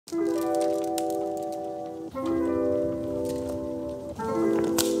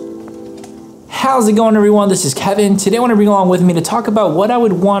How's it going, everyone? This is Kevin. Today I want to bring along with me to talk about what I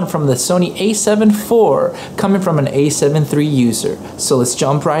would want from the Sony A7 IV coming from an A7 III user. So let's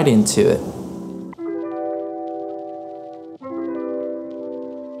jump right into it.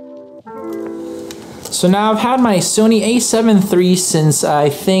 So now I've had my Sony A7 III since I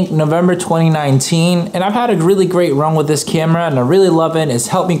think November 2019, and I've had a really great run with this camera and I really love it. It's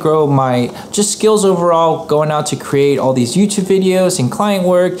helped me grow my just skills overall, going out to create all these YouTube videos and client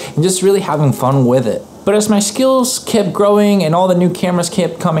work and just really having fun with it. But as my skills kept growing and all the new cameras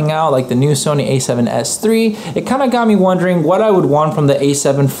kept coming out, like the new Sony A7S III, it kind of got me wondering what I would want from the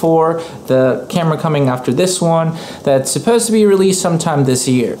A7 IV, the camera coming after this one, that's supposed to be released sometime this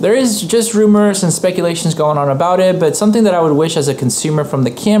year. There is just rumors and speculations going on about it, but something that I would wish as a consumer from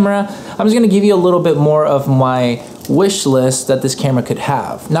the camera, I'm just going to give you a little bit more of my wish list that this camera could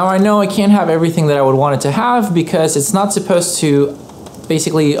have. Now I know I can't have everything that I would want it to have because it's not supposed to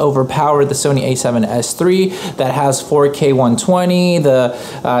basically overpower the Sony A7S III that has 4K 120, the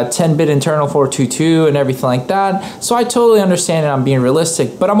 10-bit internal 422 and everything like that. So I totally understand and I'm being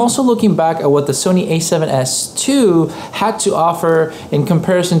realistic, but I'm also looking back at what the Sony A7S II had to offer in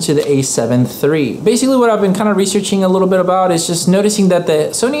comparison to the A7 III. Basically what I've been kind of researching a little bit about is just noticing that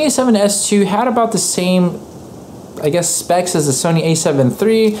the Sony A7S II had about the same, I guess, specs as the Sony A7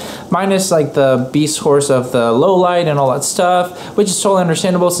 III, minus like the beast horse of the low light and all that stuff, which is totally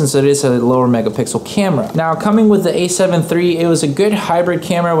understandable since it is a lower megapixel camera. Now coming with the A7 III, it was a good hybrid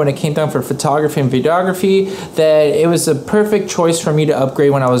camera when it came down for photography and videography, that it was a perfect choice for me to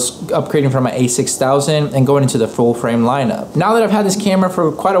upgrade when I was upgrading from my A6000 and going into the full frame lineup. Now that I've had this camera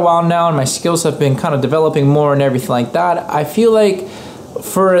for quite a while now and my skills have been kind of developing more and everything like that, I feel like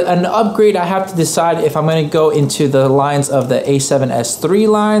for an upgrade, I have to decide if I'm going to go into the lines of the A7S III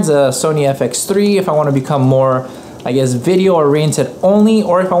lines, Sony FX3, if I want to become more, I guess, video oriented only,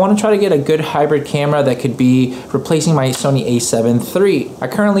 or if I want to try to get a good hybrid camera that could be replacing my Sony A7 III. I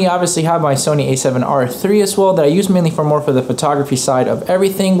currently obviously have my Sony A7R III as well that I use mainly for more for the photography side of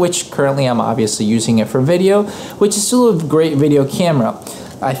everything, which currently I'm obviously using it for video, which is still a great video camera.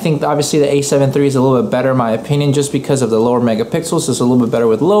 I think obviously the A7 III is a little bit better in my opinion just because of the lower megapixels. It's a little bit better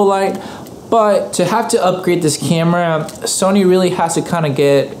with low light. But to have to upgrade this camera, Sony really has to kind of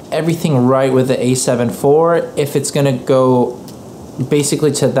get everything right with the A7 IV if it's going to go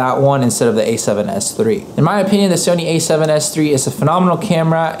basically to that one instead of the A7S III. In my opinion, the Sony A7S III is a phenomenal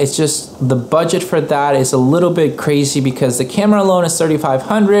camera. It's just the budget for that is a little bit crazy because the camera alone is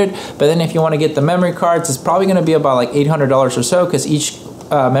 $3,500, but then if you want to get the memory cards, it's probably going to be about like $800 or so because each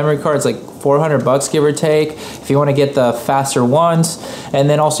memory card's like $400 give or take if you want to get the faster ones, and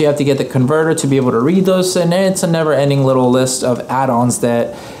then also you have to get the converter to be able to read those, and it's a never-ending little list of add-ons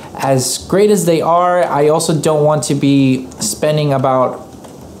that, as great as they are, I also don't want to be spending about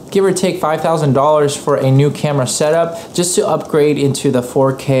give or take $5,000 for a new camera setup just to upgrade into the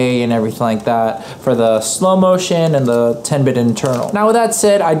 4K and everything like that for the slow motion and the 10-bit internal. Now with that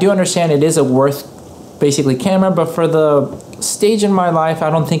said, I do understand it is a worth basically camera, but for the stage in my life,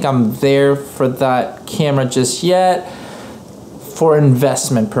 I don't think I'm there for that camera just yet for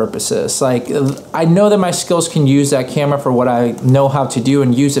investment purposes. Like, I know that my skills can use that camera for what I know how to do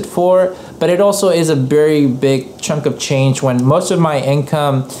and use it for, but it also is a very big chunk of change when most of my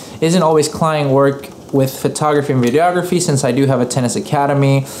income isn't always client work with photography and videography, since I do have a tennis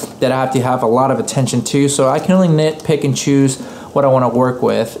academy that I have to have a lot of attention to, so I can only nitpick and choose what I want to work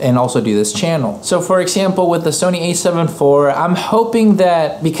with and also do this channel. So for example, with the Sony A7 IV, I'm hoping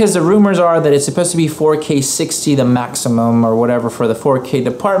that, because the rumors are that it's supposed to be 4K 60 the maximum or whatever for the 4K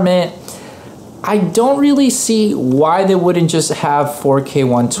department, I don't really see why they wouldn't just have 4K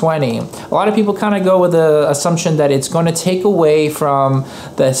 120. A lot of people kind of go with the assumption that it's going to take away from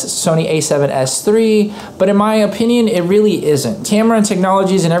the Sony A7S III, but in my opinion, it really isn't. Camera and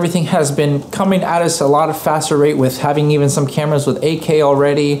technologies and everything has been coming at us a lot of faster rate, with having even some cameras with 8K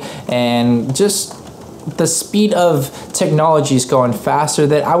already, and just the speed of technology is going faster,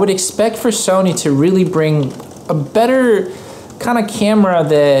 that I would expect for Sony to really bring a better kind of camera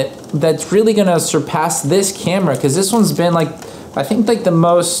that's really gonna surpass this camera, because this one's been like, I think like the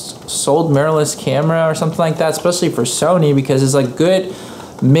most sold mirrorless camera or something like that, especially for Sony, because it's like good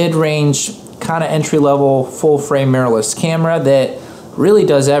mid-range kind of entry-level full frame mirrorless camera that really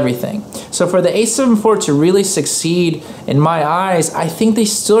does everything. So for the A7 IV to really succeed in my eyes, I think they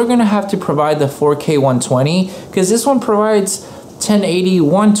still are gonna have to provide the 4K 120, because this one provides 1080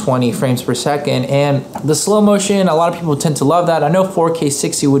 120 frames per second, and the slow motion, a lot of people tend to love that. I know 4K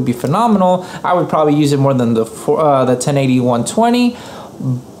 60 would be phenomenal. I would probably use it more than the 1080 120,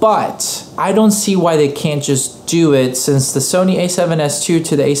 but I don't see why they can't just do it, since the Sony A7S2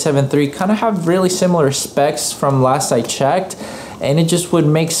 to the A7 III kind of have really similar specs from last I checked, and it just would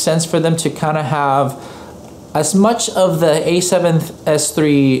make sense for them to kind of have as much of the A7S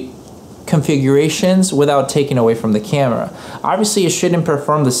III configurations without taking away from the camera. Obviously, it shouldn't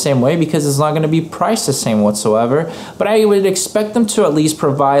perform the same way because it's not going to be priced the same whatsoever, but I would expect them to at least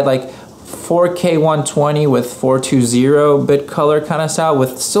provide like 4K 120 with 420 bit color kind of style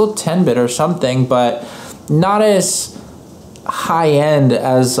with still 10 bit or something, but not as high end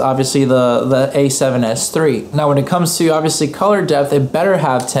as obviously the A7S III. Now when it comes to obviously color depth, it better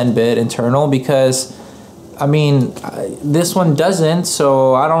have 10 bit internal, because I mean, this one doesn't,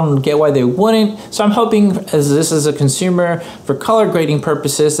 so I don't get why they wouldn't. So I'm hoping, as this is a consumer, for color grading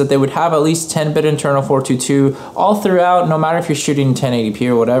purposes, that they would have at least 10-bit internal 422 all throughout, no matter if you're shooting 1080p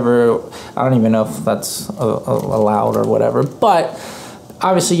or whatever. I don't even know if that's allowed or whatever, but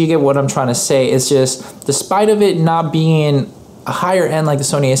obviously you get what I'm trying to say. It's just, despite of it not being a higher end like the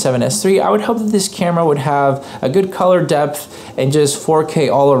Sony A7S III, I would hope that this camera would have a good color depth and just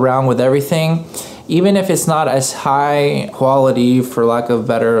 4K all around with everything. Even if it's not as high quality, for lack of a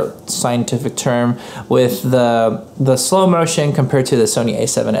better scientific term, with the slow motion compared to the Sony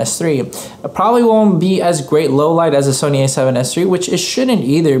A7S III. It probably won't be as great low light as the Sony A7S III, which it shouldn't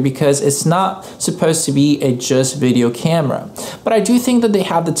either, because it's not supposed to be a just video camera. But I do think that they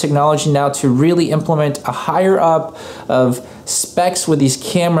have the technology now to really implement a higher up of specs with these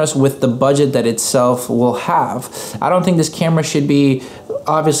cameras with the budget that itself will have. I don't think this camera should be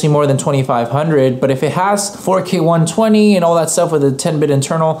obviously more than 2500, but if it has 4K 120 and all that stuff with a 10-bit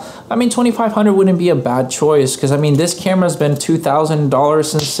internal, I mean 2500 wouldn't be a bad choice, because I mean this camera's been $2,000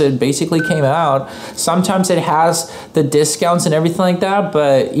 since it basically came out. Sometimes it has the discounts and everything like that,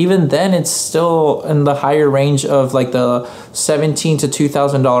 but even then it's still in the higher range of like the $1,700 to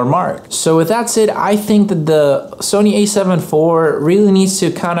 $2,000 mark. So with that said, I think that the Sony A7 IV really needs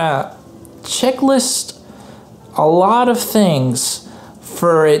to kind of checklist a lot of things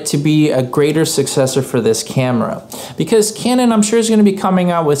for it to be a greater successor for this camera, because Canon, I'm sure, is going to be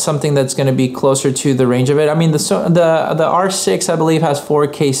coming out with something that's going to be closer to the range of it. I mean, the R6, I believe, has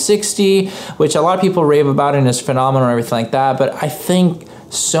 4K 60, which a lot of people rave about and is phenomenal and everything like that, but I think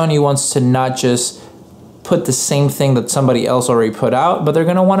Sony wants to not just put the same thing that somebody else already put out, but they're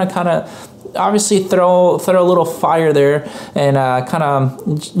going to want to kind of obviously throw a little fire there and kind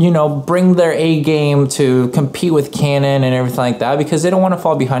of, you know, bring their A game to compete with Canon and everything like that, because they don't want to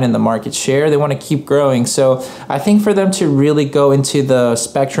fall behind in the market share. They want to keep growing. So I think for them to really go into the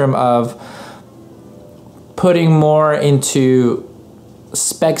spectrum of putting more into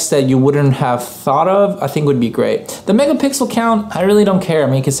specs that you wouldn't have thought of, I think would be great. The megapixel count, I really don't care. I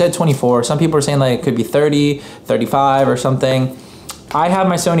mean, it said 24. Some people are saying like it could be 30, 35 or something. I have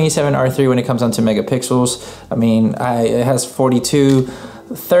my Sony A7R III when it comes down to megapixels. I mean, it has 42.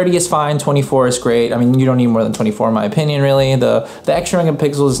 30 is fine, 24 is great. I mean, you don't need more than 24 in my opinion, really. The extra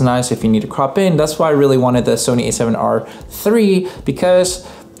megapixels is nice if you need to crop in. That's why I really wanted the Sony A7R III, because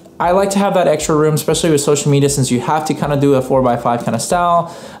I like to have that extra room, especially with social media, since you have to kind of do a 4x5 kind of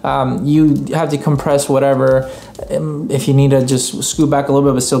style. You have to compress whatever. If you need to just scoot back a little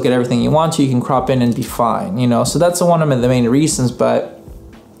bit but still get everything you want to, you can crop in and be fine, you know? So that's one of the main reasons. But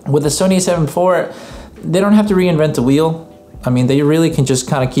with the Sony A7 IV, they don't have to reinvent the wheel. I mean, they really can just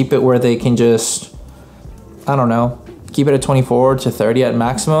kind of keep it where they can just, I don't know, keep it at 24 to 30 at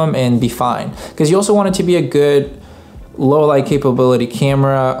maximum and be fine. Because you also want it to be a good low light capability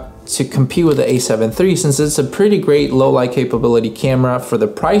camera to compete with the A7 III, since it's a pretty great low light capability camera for the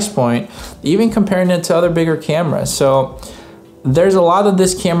price point, even comparing it to other bigger cameras. So there's a lot that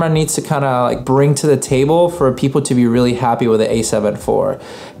this camera needs to kind of like bring to the table for people to be really happy with the A7 IV.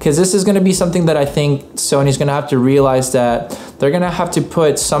 Because this is going to be something that I think Sony's going to have to realize, that they're going to have to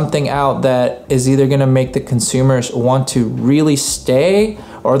put something out that is either going to make the consumers want to really stay,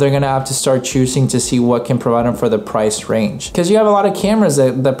 or they're going to have to start choosing to see what can provide them for the price range. Because you have a lot of cameras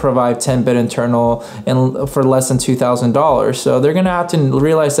that provide 10-bit internal and for less than $2,000. So they're going to have to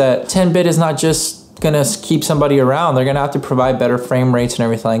realize that 10-bit is not just gonna keep somebody around. They're gonna have to provide better frame rates and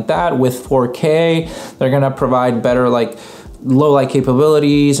everything like that. With 4K, they're gonna provide better like low light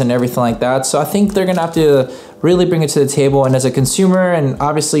capabilities and everything like that. So I think they're gonna have to really bring it to the table. And as a consumer, and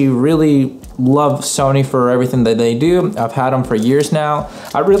obviously really love Sony for everything that they do, I've had them for years now.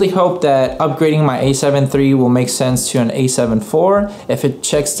 I really hope that upgrading my A7 III will make sense to an A7 IV if it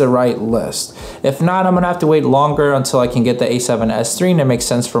checks the right list. If not, I'm gonna have to wait longer until I can get the A7S III, and it makes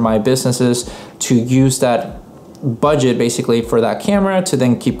sense for my businesses to use that budget basically for that camera to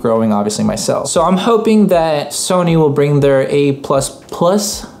then keep growing obviously myself. So I'm hoping that Sony will bring their A++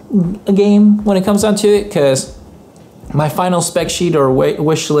 game when it comes down to it, because my final spec sheet or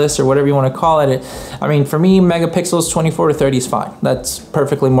wish list or whatever you want to call it, I mean, for me, megapixels 24 to 30 is fine. That's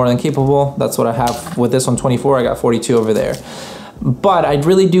perfectly more than capable. That's what I have with this one, 24. I got 42 over there. But I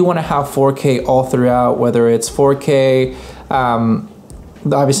really do want to have 4K all throughout, whether it's 4K,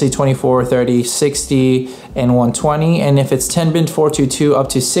 obviously 24, 30, 60, and 120. And if it's 10-bit 422 up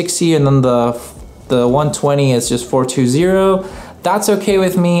to 60, and then the 120 is just 420, that's okay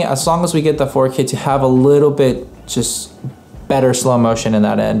with me, as long as we get the 4K to have a little bit just better slow motion in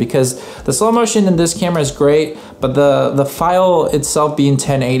that end, because the slow motion in this camera is great, but the file itself being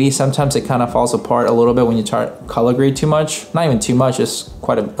 1080, sometimes it kind of falls apart a little bit when you try to color grade too much. Not even too much, just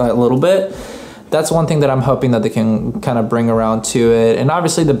quite a little bit. That's one thing that I'm hoping that they can kind of bring around to it. And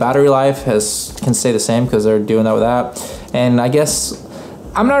obviously the battery life can stay the same, because they're doing that with that. And I guess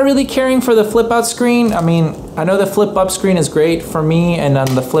I'm not really caring for the flip out screen. I mean, I know the flip up screen is great for me, and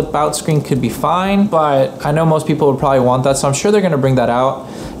then the flip out screen could be fine, but I know most people would probably want that, so I'm sure they're gonna bring that out,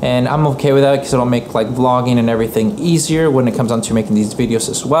 and I'm okay with that because it'll make like vlogging and everything easier when it comes down to making these videos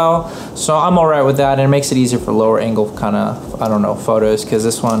as well. So I'm all right with that, and it makes it easier for lower angle kind of, I don't know, photos, because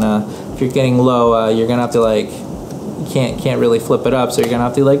this one, if you're getting low, you're gonna have to like, can't really flip it up, so you're gonna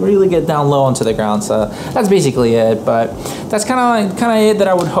have to like really get down low onto the ground. So that's basically it, but that's kind of it that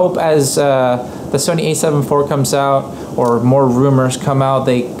I would hope as the Sony A7 IV comes out, or more rumors come out,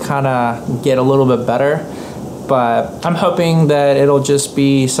 they kind of get a little bit better. But I'm hoping that it'll just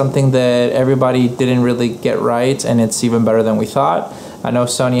be something that everybody didn't really get right, and it's even better than we thought. I know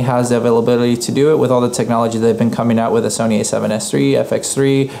Sony has the availability to do it with all the technology they've been coming out with, the Sony A7S III,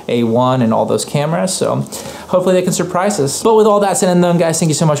 FX3, A1, and all those cameras. So hopefully they can surprise us. But with all that said and done, guys, thank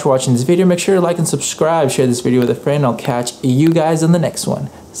you so much for watching this video. Make sure to like and subscribe, share this video with a friend. I'll catch you guys in the next one.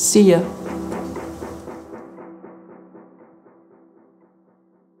 See ya.